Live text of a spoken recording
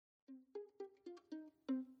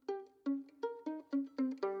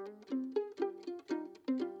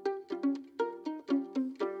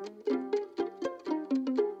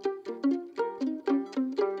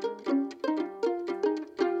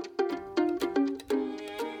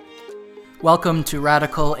Welcome to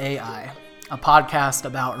Radical AI, a podcast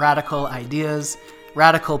about radical ideas,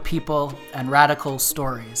 radical people, and radical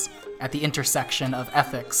stories at the intersection of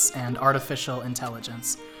ethics and artificial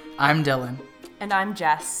intelligence. I'm Dylan. And I'm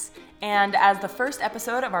Jess. And as the first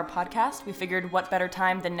episode of our podcast, we figured what better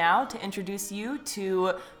time than now to introduce you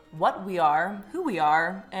to what we are, who we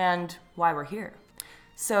are, and why we're here.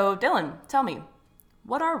 So, Dylan, tell me,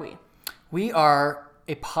 what are we? We are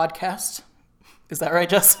a podcast. Is that right,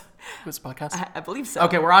 Jess? It's a podcast? I believe so.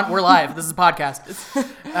 Okay, we're live. This is a podcast.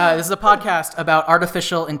 This is a podcast about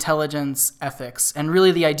artificial intelligence ethics. And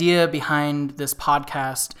really the idea behind this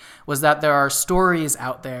podcast was that there are stories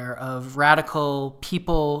out there of radical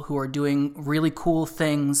people who are doing really cool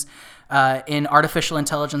things in artificial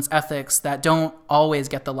intelligence ethics that don't always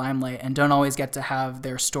get the limelight and don't always get to have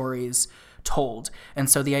their stories told. And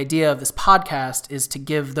so the idea of this podcast is to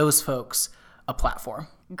give those folks a platform.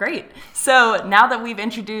 Great. So now that we've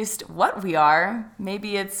introduced what we are,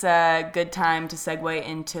 maybe it's a good time to segue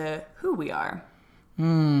into who we are.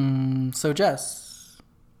 So Jess,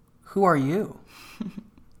 who are you?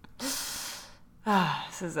 This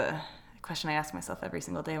is a question I ask myself every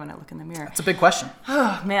single day when I look in the mirror. It's a big question.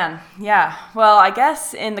 Oh, man. Yeah. Well, I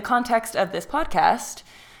guess in the context of this podcast,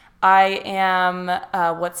 I am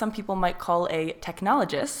what some people might call a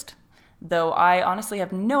technologist, though I honestly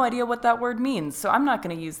have no idea what that word means, so I'm not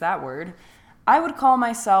going to use that word. I would call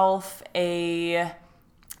myself an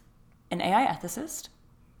AI ethicist.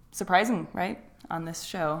 Surprising, right? On this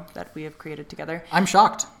show that we have created together. I'm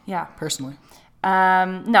shocked. Yeah. Personally.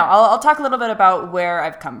 No, I'll talk a little bit about where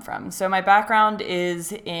I've come from. So my background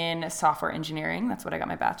is in software engineering. That's what I got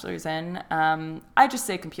my bachelor's in. I just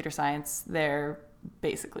say computer science. They're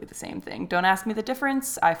basically the same thing. Don't ask me the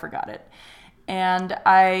difference. I forgot it. And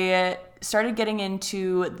I started getting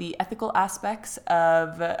into the ethical aspects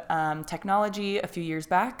of technology a few years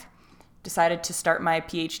back. Decided to start my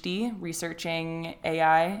PhD researching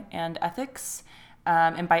AI and ethics.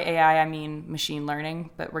 And by AI, I mean machine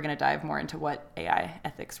learning, but we're going to dive more into what AI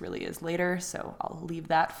ethics really is later, so I'll leave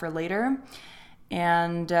that for later.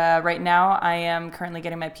 And right now, I am currently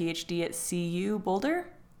getting my PhD at CU Boulder,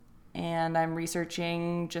 and I'm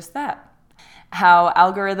researching just that. How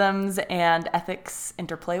algorithms and ethics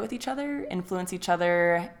interplay with each other, influence each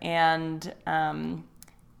other, and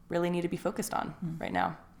really need to be focused on right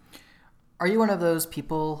now. Are you one of those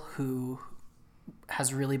people who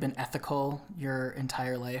has really been ethical your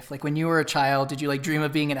entire life? Like when you were a child, did you dream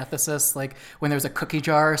of being an ethicist? Like when there was a cookie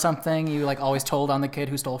jar or something, you always told on the kid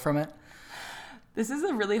who stole from it? This is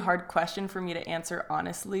a really hard question for me to answer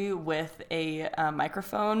honestly with a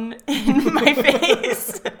microphone in my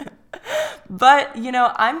face. But,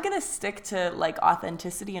 I'm going to stick to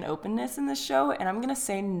authenticity and openness in this show, and I'm going to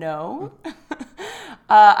say no.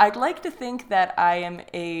 I'd like to think that I am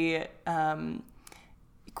a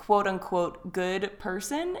quote unquote good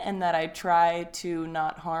person and that I try to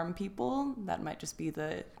not harm people. That might just be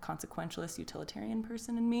the consequentialist utilitarian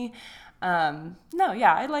person in me.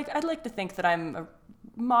 I'd like to think that I'm a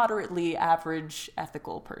moderately average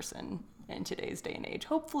ethical person in today's day and age.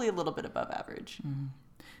 Hopefully a little bit above average. Mm-hmm.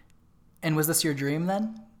 And was this your dream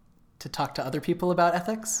then? To talk to other people about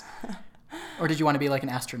ethics? Or did you want to be like an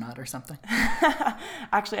astronaut or something?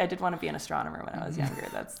 Actually, I did want to be an astronomer when I was younger.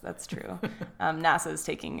 That's true. NASA is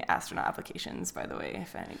taking astronaut applications, by the way,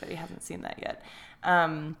 if anybody hasn't seen that yet.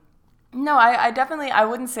 No, I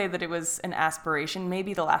wouldn't say that it was an aspiration.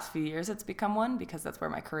 Maybe the last few years it's become one because that's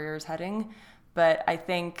where my career is heading. But I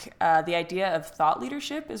think the idea of thought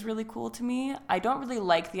leadership is really cool to me. I don't really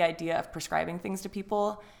like the idea of prescribing things to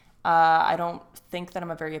people. I don't think that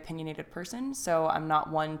I'm a very opinionated person, so I'm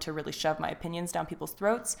not one to really shove my opinions down people's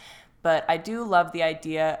throats. But I do love the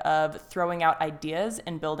idea of throwing out ideas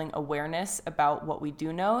and building awareness about what we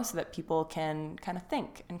do know so that people can kind of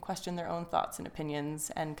think and question their own thoughts and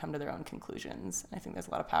opinions and come to their own conclusions. I think there's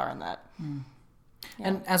a lot of power in that. Mm. Yeah.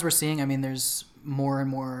 And as we're seeing, there's more and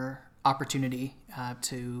more opportunity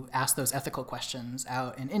to ask those ethical questions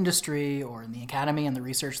out in industry or in the academy and the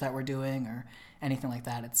research that we're doing or anything like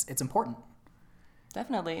that. It's important.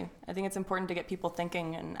 Definitely. I think it's important to get people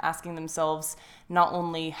thinking and asking themselves not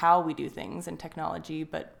only how we do things in technology,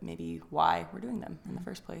 but maybe why we're doing them in the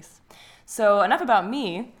first place. So enough about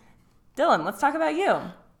me. Dylan, let's talk about you.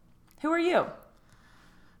 Who are you?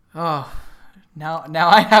 Oh, now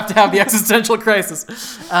I have to have the existential crisis.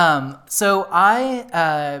 So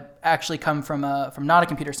I actually come from not a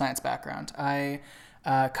computer science background. I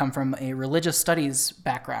come from a religious studies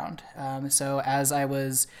background. So as I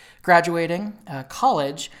was graduating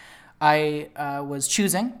college, I was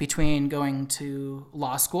choosing between going to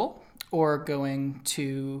law school or going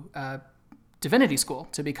to divinity school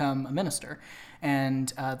to become a minister. And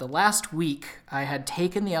the last week, I had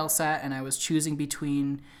taken the LSAT, and I was choosing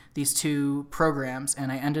between these two programs,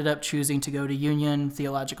 and I ended up choosing to go to Union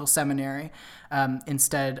Theological Seminary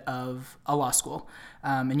instead of a law school.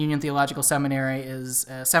 And Union Theological Seminary is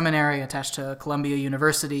a seminary attached to Columbia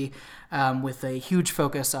University with a huge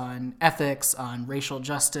focus on ethics, on racial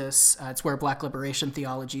justice. It's where Black liberation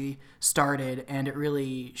theology started, and it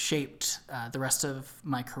really shaped the rest of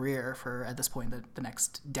my career for, at this point, the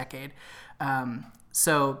next decade.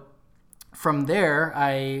 So from there,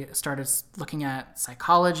 I started looking at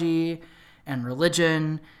psychology and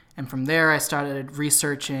religion, and from there I started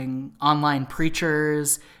researching online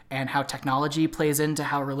preachers and how technology plays into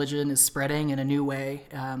how religion is spreading in a new way,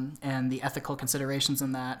 and the ethical considerations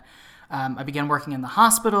in that. I began working in the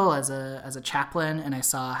hospital as a chaplain, and I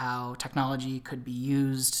saw how technology could be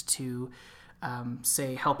used to,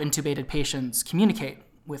 say, help intubated patients communicate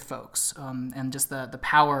with folks, and just the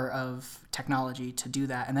power of technology to do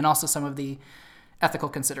that, and then also some of the ethical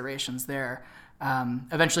considerations there.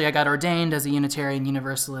 Eventually, I got ordained as a Unitarian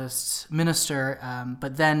Universalist minister,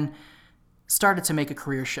 but then started to make a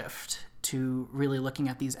career shift to really looking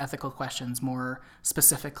at these ethical questions more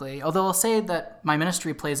specifically. Although I'll say that my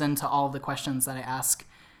ministry plays into all of the questions that I ask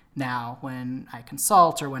now when I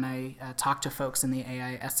consult or when I talk to folks in the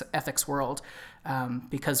AI ethics world.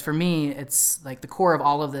 Because for me, it's like the core of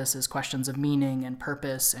all of this is questions of meaning and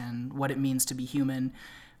purpose and what it means to be human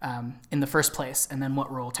in the first place, and then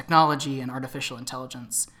what role technology and artificial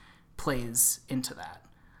intelligence plays into that.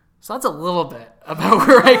 So that's a little bit about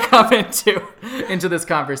where I come into this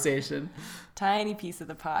conversation. Tiny piece of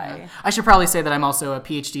the pie. I should probably say that I'm also a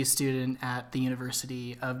PhD student at the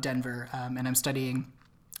University of Denver, and I'm studying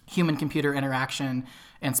human-computer interaction,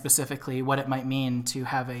 and specifically what it might mean to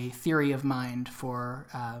have a theory of mind for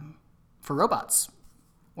robots,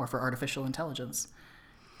 or for artificial intelligence,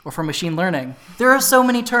 or for machine learning. There are so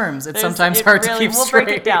many terms; it's sometimes hard to keep straight.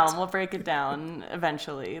 We'll break it down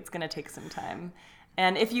eventually. It's going to take some time.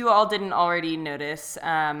 And if you all didn't already notice,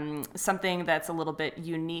 something that's a little bit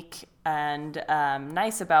unique and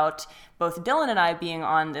nice about both Dylan and I being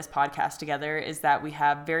on this podcast together is that we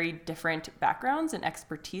have very different backgrounds and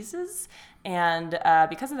expertises. And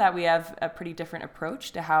because of that, we have a pretty different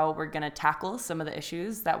approach to how we're going to tackle some of the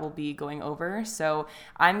issues that we'll be going over. So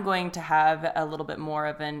I'm going to have a little bit more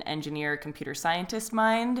of an engineer, computer scientist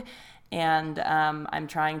mind. And I'm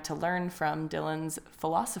trying to learn from Dylan's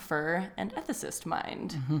philosopher and ethicist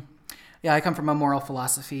mind. Mm-hmm. Yeah, I come from a moral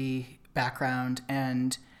philosophy background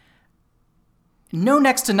and know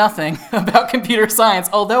next to nothing about computer science,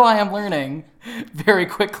 although I am learning very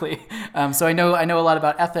quickly. So I know a lot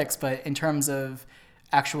about ethics, but in terms of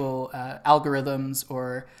actual algorithms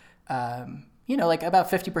or like about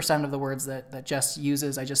 50% of the words that Jess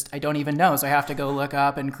uses, I don't even know. So I have to go look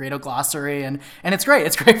up and create a glossary, and it's great.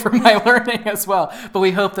 It's great for my learning as well. But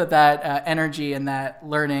we hope that energy and that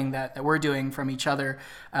learning that we're doing from each other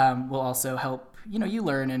will also help, you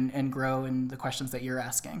learn and grow in the questions that you're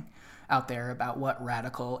asking out there about what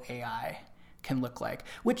radical AI can look like,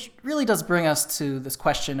 which really does bring us to this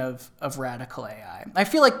question of radical AI. I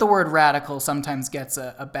feel like the word radical sometimes gets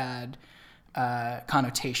a bad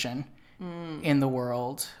connotation in the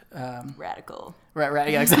world. Radical.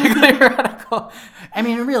 Right, yeah, exactly. Radical. I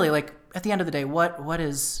mean, really, like, at the end of the day, what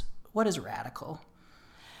is radical?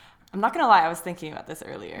 I'm not going to lie, I was thinking about this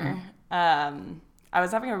earlier. I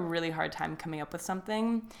was having a really hard time coming up with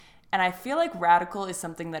something, and I feel like radical is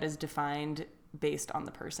something that is defined based on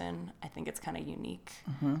the person. I think it's kind of unique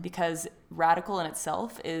because radical in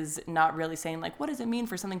itself is not really saying, like, what does it mean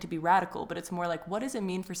for something to be radical? But it's more like, what does it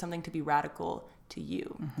mean for something to be radical to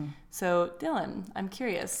you? So, Dylan, I'm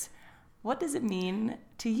curious, what does it mean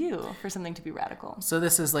to you for something to be radical? So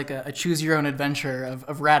this is like a choose your own adventure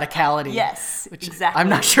of radicality. Yes, exactly. I'm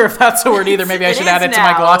not sure if that's a word either. Maybe I should add it to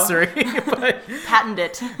my glossary. But, patent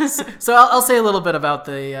it. So I'll say a little bit about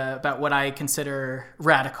about what I consider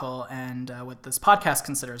radical and what this podcast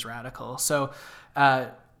considers radical. So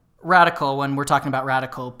radical, when we're talking about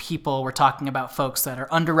radical people, we're talking about folks that are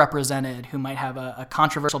underrepresented, who might have a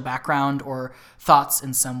controversial background or thoughts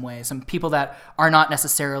in some way, some people that are not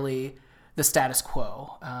necessarily the status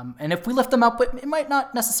quo. And if we lift them up, it might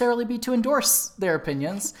not necessarily be to endorse their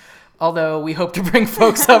opinions, although we hope to bring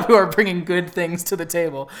folks up who are bringing good things to the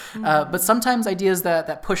table. But sometimes ideas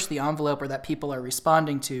that push the envelope or that people are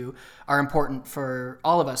responding to are important for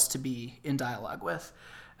all of us to be in dialogue with.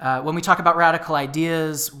 When we talk about radical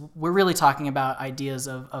ideas, we're really talking about ideas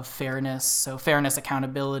of fairness. So fairness,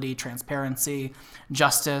 accountability, transparency,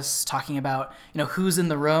 justice, talking about, who's in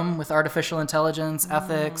the room with artificial intelligence,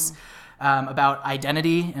 ethics, about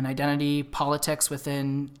identity and identity politics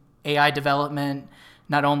within AI development,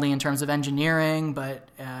 not only in terms of engineering, but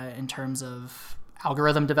in terms of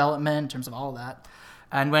algorithm development, in terms of all of that.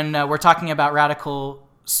 And when we're talking about radical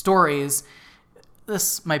stories,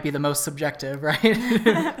 this might be the most subjective,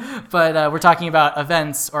 right? But we're talking about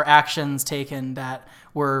events or actions taken that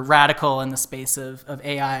were radical in the space of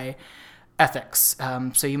AI ethics.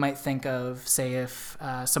 So you might think of, say, if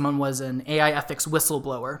someone was an AI ethics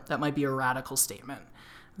whistleblower, that might be a radical statement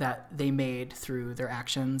that they made through their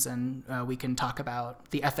actions, and we can talk about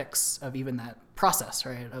the ethics of even that process,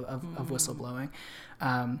 right, of whistleblowing.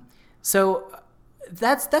 So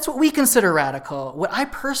that's what we consider radical. What I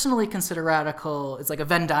personally consider radical is like a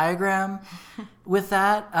Venn diagram with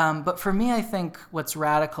that. But for me, I think what's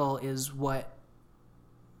radical is what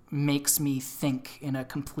makes me think in a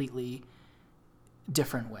completely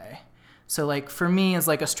different way. So like for me as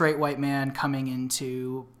like a straight white man coming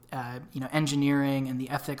into engineering and the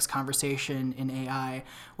ethics conversation in AI,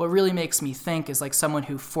 what really makes me think is like someone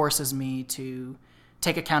who forces me to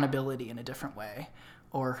take accountability in a different way,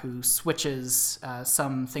 or who switches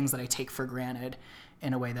some things that I take for granted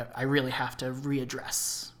in a way that I really have to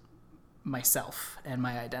readdress myself and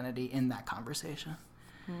my identity in that conversation.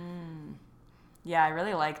 Yeah, I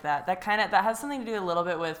really like that. That has something to do a little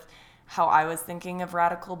bit with how I was thinking of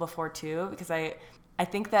radical before too, because I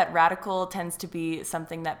think that radical tends to be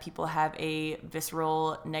something that people have a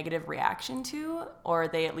visceral negative reaction to, or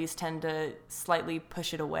they at least tend to slightly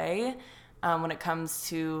push it away when it comes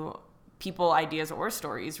to people, ideas, or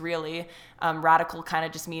stories, really. Radical kind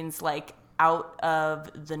of just means like out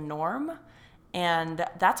of the norm. And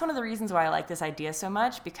that's one of the reasons why I like this idea so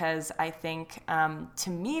much, because I think to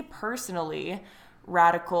me personally,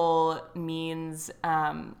 radical means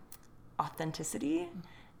authenticity.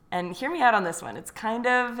 And hear me out on this one.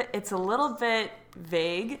 It's a little bit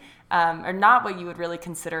vague, or not what you would really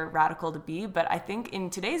consider radical to be. But I think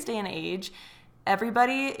in today's day and age,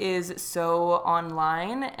 everybody is so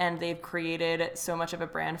online and they've created so much of a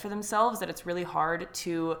brand for themselves that it's really hard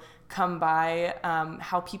to come by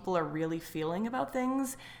how people are really feeling about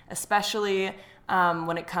things, especially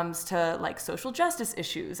when it comes to like social justice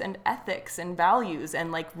issues and ethics and values,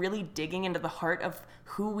 and like really digging into the heart of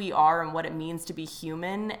who we are and what it means to be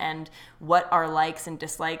human and what our likes and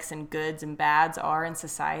dislikes and goods and bads are in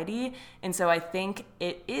society. And so I think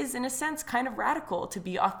it is, in a sense, kind of radical to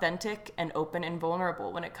be authentic and open and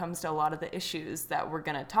vulnerable when it comes to a lot of the issues that we're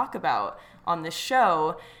going to talk about on this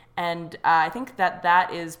show. And I think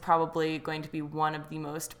that is probably going to be one of the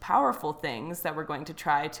most powerful things that we're going to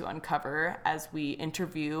try to uncover as we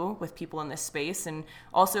interview with people in this space, and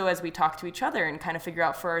also as we talk to each other and kind of figure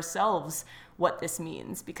out for ourselves what this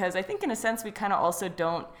means. Because I think in a sense we kind of also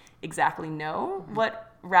don't exactly know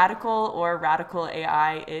what radical or radical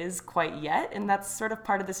AI is quite yet. And that's sort of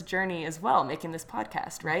part of this journey as well, making this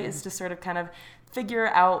podcast, right? Is to sort of kind of figure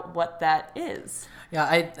out what that is.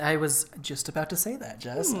 Yeah, I was just about to say that,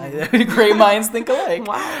 Jess. Great minds think alike.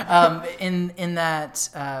 Wow. In that,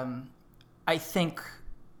 I think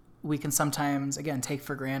we can sometimes, again, take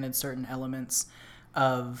for granted certain elements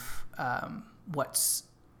of what's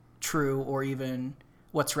true or even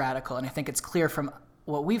what's radical. And I think it's clear from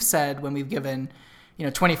what we've said when we've given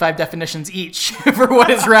 25 definitions each for what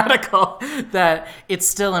is radical, that it's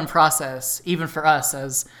still in process, even for us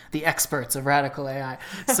as the experts of radical AI.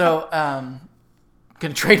 So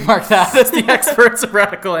going to trademark that as the experts of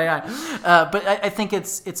radical AI. But I think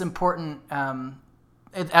it's important.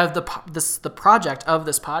 The project of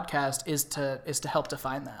this podcast is to help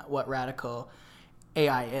define that, what radical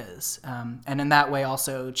AI is, and in that way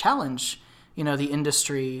also challenge the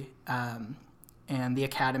industry and the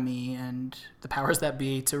academy and the powers that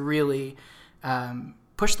be to really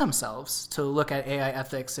push themselves to look at AI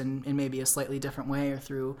ethics in maybe a slightly different way or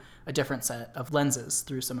through a different set of lenses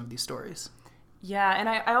through some of these stories. Yeah, and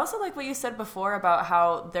I also like what you said before about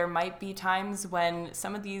how there might be times when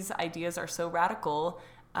some of these ideas are so radical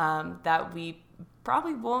that we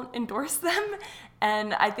probably won't endorse them.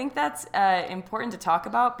 And I think that's important to talk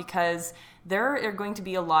about, because there are going to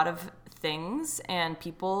be a lot of things and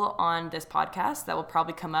people on this podcast that will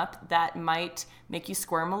probably come up that might make you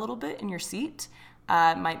squirm a little bit in your seat,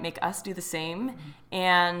 might make us do the same.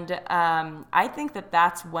 And I think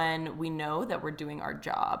that's when we know that we're doing our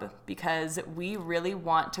job, because we really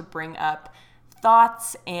want to bring up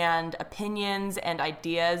thoughts and opinions and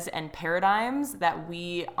ideas and paradigms that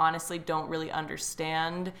we honestly don't really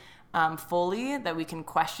understand fully, that we can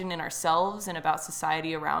question in ourselves and about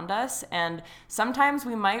society around us. And sometimes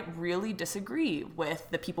we might really disagree with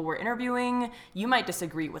the people we're interviewing. You might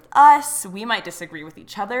disagree with us. We might disagree with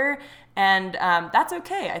each other. And that's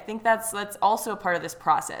okay. I think that's also part of this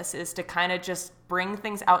process, is to kind of just bring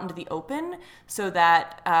things out into the open so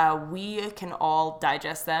that we can all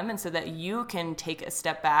digest them, and so that you can take a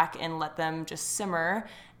step back and let them just simmer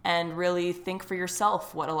and really think for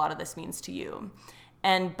yourself what a lot of this means to you.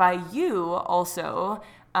 And by you also,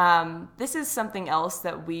 this is something else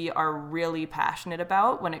that we are really passionate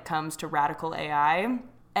about when it comes to radical AI.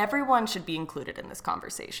 Everyone should be included in this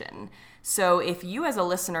conversation. So if you as a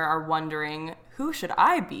listener are wondering, who should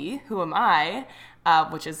I be? Who am I?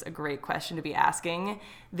 Which is a great question to be asking.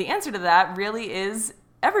 The answer to that really is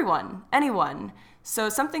everyone, anyone. So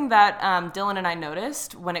something that Dylan and I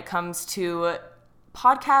noticed when it comes to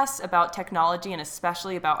podcasts about technology, and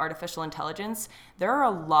especially about artificial intelligence, there are a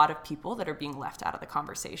lot of people that are being left out of the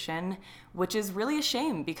conversation, which is really a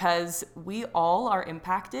shame, because we all are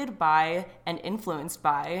impacted by and influenced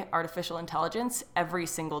by artificial intelligence every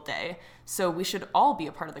single day. So we should all be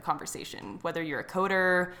a part of the conversation, whether you're a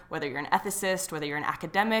coder, whether you're an ethicist, whether you're an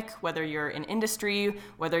academic, whether you're in industry,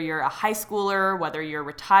 whether you're a high schooler, whether you're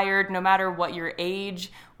retired, no matter what your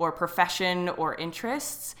age or profession or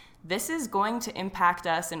interests. This is going to impact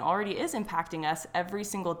us, and already is impacting us every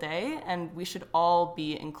single day, and we should all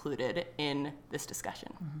be included in this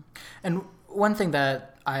discussion. Mm-hmm. And one thing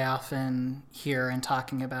that I often hear in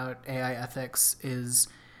talking about AI ethics is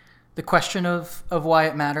the question of why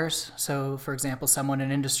it matters. So, for example, someone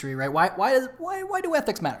in industry, right? Why do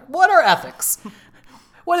ethics matter? What are ethics?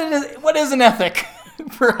 What is an ethic?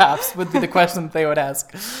 Perhaps would be the question that they would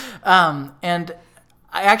ask. And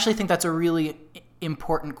I actually think that's a really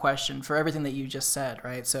important question for everything that you just said,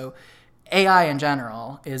 right? So AI in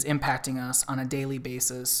general is impacting us on a daily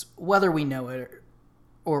basis, whether we know it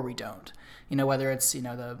or we don't. Whether it's,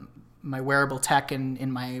 my wearable tech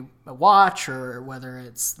in my watch, or whether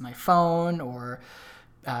it's my phone, or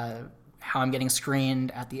how I'm getting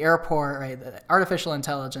screened at the airport, right? The artificial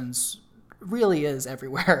intelligence really is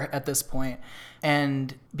everywhere at this point.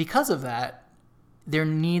 And because of that, there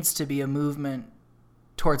needs to be a movement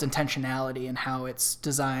towards intentionality and how it's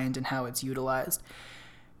designed and how it's utilized.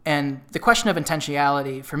 And the question of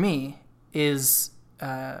intentionality for me is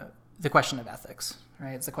the question of ethics,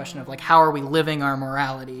 right? It's the question of how are we living our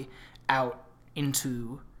morality out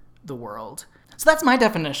into the world? So that's my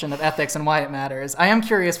definition of ethics and why it matters. I am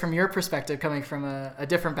curious from your perspective, coming from a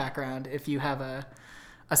different background, if you have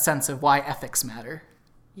a sense of why ethics matter.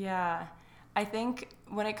 Yeah. I think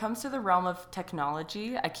when it comes to the realm of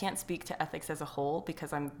technology, I can't speak to ethics as a whole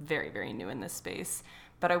because I'm very, very new in this space.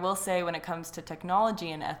 But I will say when it comes to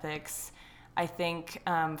technology and ethics, I think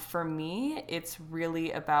for me, it's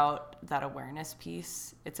really about that awareness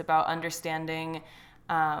piece. It's about understanding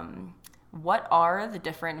what are the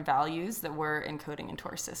different values that we're encoding into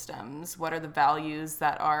our systems? What are the values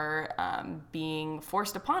that are being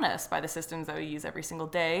forced upon us by the systems that we use every single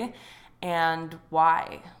day? And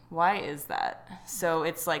why? Why is that? So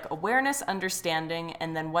it's like awareness, understanding,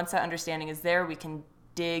 and then once that understanding is there, we can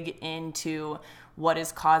dig into what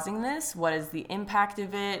is causing this, what is the impact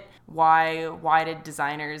of it, why did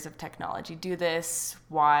designers of technology do this,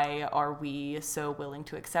 why are we so willing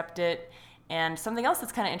to accept it? And something else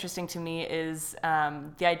that's kind of interesting to me is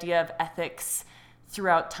the idea of ethics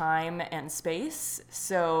throughout time and space.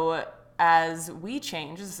 So as we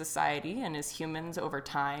change as a society and as humans over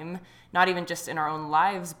time, not even just in our own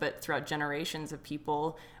lives, but throughout generations of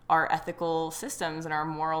people, our ethical systems and our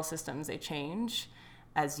moral systems, they change,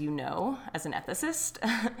 as you know, as an ethicist.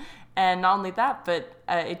 And not only that, but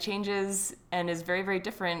it changes and is very, very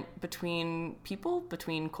different between people,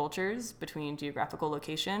 between cultures, between geographical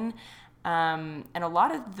location. And a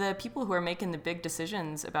lot of the people who are making the big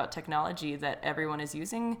decisions about technology that everyone is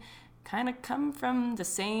using kind of come from the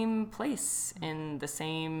same place in the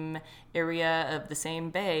same area of the same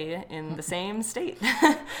bay in the same state,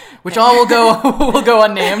 which all will go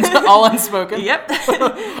unnamed, all unspoken. Yep.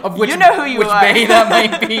 Of which, you know who you which are. Bay that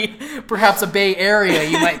might be, perhaps a Bay Area,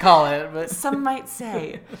 you might call it. But some might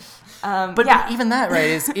say. But even that,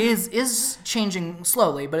 right, is changing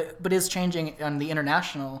slowly, but is changing on the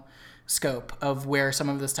international scope of where some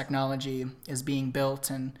of this technology is being built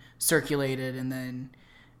and circulated and then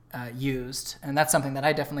used. And that's something that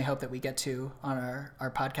I definitely hope that we get to on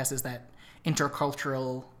our podcast, is that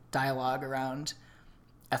intercultural dialogue around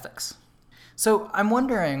ethics. So I'm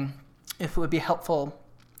wondering if it would be helpful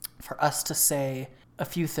for us to say a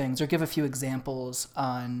few things or give a few examples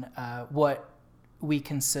on what we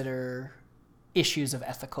consider issues of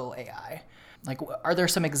ethical AI. Like, are there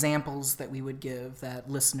some examples that we would give that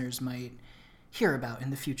listeners might hear about in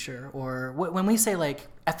the future? Or when we say like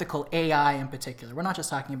ethical AI in particular, we're not just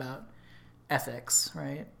talking about ethics,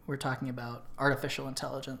 right? We're talking about artificial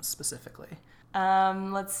intelligence specifically.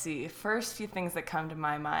 Let's see. First few things that come to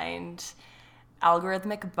my mind.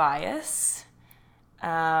 Algorithmic bias.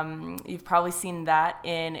 You've probably seen that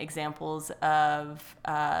in examples of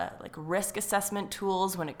like risk assessment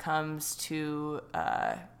tools when it comes to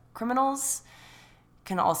criminals.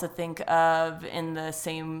 Can also think of in the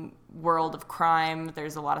same world of crime,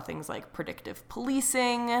 there's a lot of things like predictive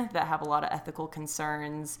policing that have a lot of ethical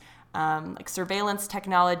concerns, like surveillance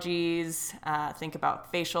technologies. Think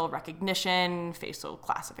about facial recognition, facial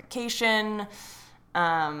classification.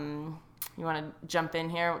 You want to jump in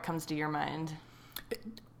here? What comes to your mind?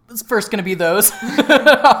 It's first going to be those,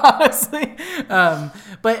 honestly.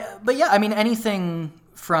 But yeah, I mean, anything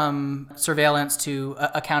from surveillance to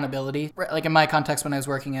accountability. Like in my context, when I was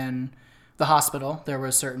working in the hospital, there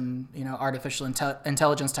were certain, artificial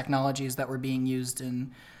intelligence technologies that were being used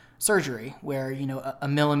in surgery where, a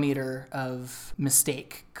millimeter of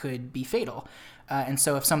mistake could be fatal. And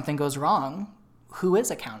so if something goes wrong, who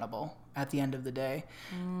is accountable at the end of the day?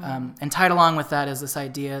 And tied along with that is this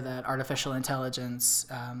idea that artificial intelligence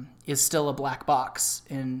is still a black box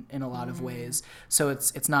in a lot of ways. So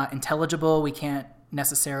it's not intelligible. We can't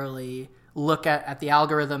necessarily look at the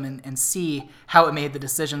algorithm and see how it made the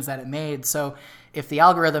decisions that it made. So if the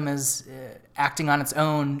algorithm is acting on its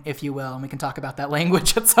own, if you will, and we can talk about that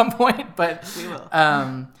language at some point, but we will.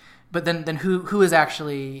 But then who is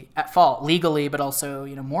actually at fault legally, but also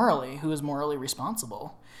morally? Who is morally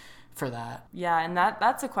responsible for that? Yeah, and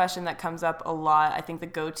that's a question that comes up a lot. I think the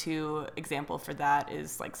go-to example for that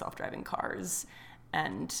is like self-driving cars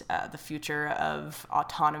and the future of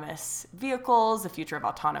autonomous vehicles, the future of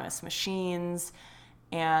autonomous machines.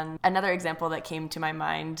 And another example that came to my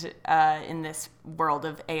mind in this world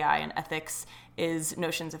of AI and ethics is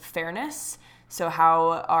notions of fairness. So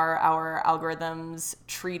how are our algorithms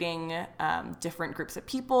treating different groups of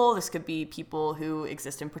people? This could be people who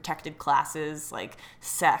exist in protected classes like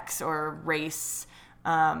sex or race,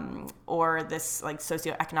 or this like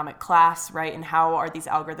socioeconomic class, right? And how are these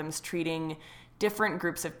algorithms treating different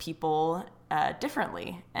groups of people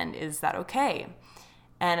differently? And is that okay?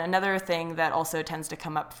 And another thing that also tends to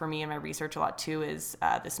come up for me in my research a lot too is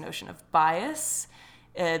this notion of bias.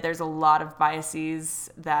 There's a lot of biases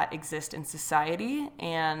that exist in society,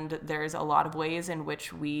 and there's a lot of ways in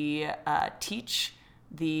which we teach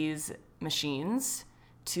these machines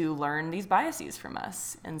to learn these biases from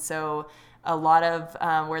us. And so a lot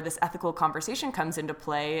of where this ethical conversation comes into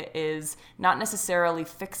play is not necessarily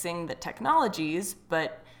fixing the technologies,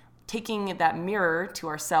 but taking that mirror to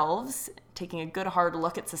ourselves, taking a good hard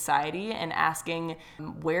look at society and asking,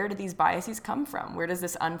 where do these biases come from? Where does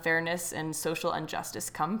this unfairness and social injustice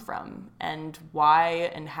come from? And why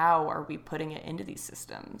and how are we putting it into these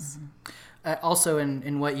systems? Also,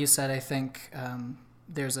 in what you said, I think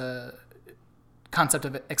there's a concept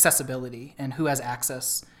of accessibility and who has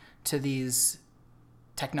access to these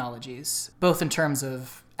technologies, both in terms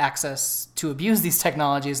of access to abuse these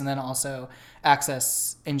technologies and then also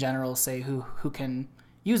access in general, say who can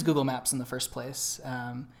use Google Maps in the first place.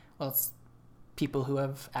 Well, it's people who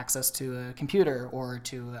have access to a computer or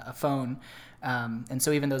to a phone. And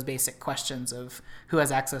so even those basic questions of who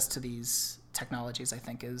has access to these technologies, I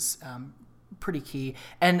think is pretty key.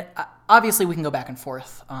 And obviously we can go back and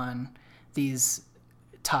forth on these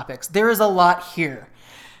topics. There is a lot here.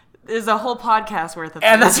 There's a whole podcast worth of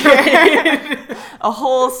and things. That's right. A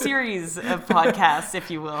whole series of podcasts,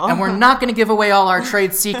 if you will. And we're not going to give away all our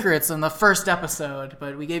trade secrets in the first episode,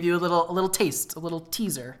 but we gave you a little taste, a little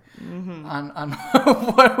teaser on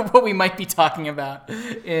what we might be talking about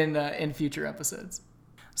in future episodes.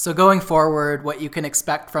 So going forward, what you can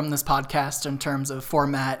expect from this podcast in terms of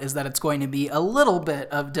format is that it's going to be a little bit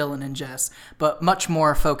of Dylan and Jess, but much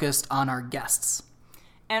more focused on our guests.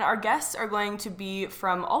 And our guests are going to be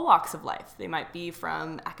from all walks of life. They might be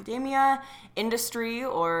from academia, industry,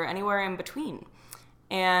 or anywhere in between.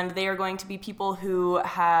 And they are going to be people who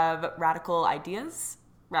have radical ideas,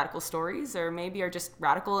 radical stories, or maybe are just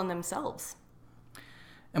radical in themselves.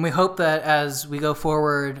 And we hope that as we go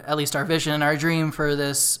forward, at least our vision, our dream for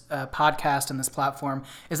this podcast and this platform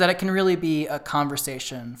is that it can really be a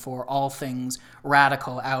conversation for all things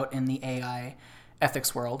radical out in the AI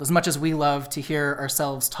ethics world. As much as we love to hear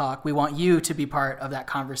ourselves talk, we want you to be part of that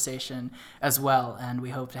conversation as well, and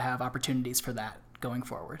we hope to have opportunities for that going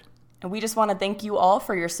forward. And we just want to thank you all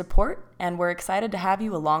for your support, and we're excited to have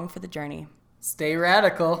you along for the journey. Stay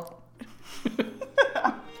radical.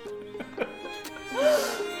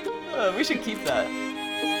 We should keep that.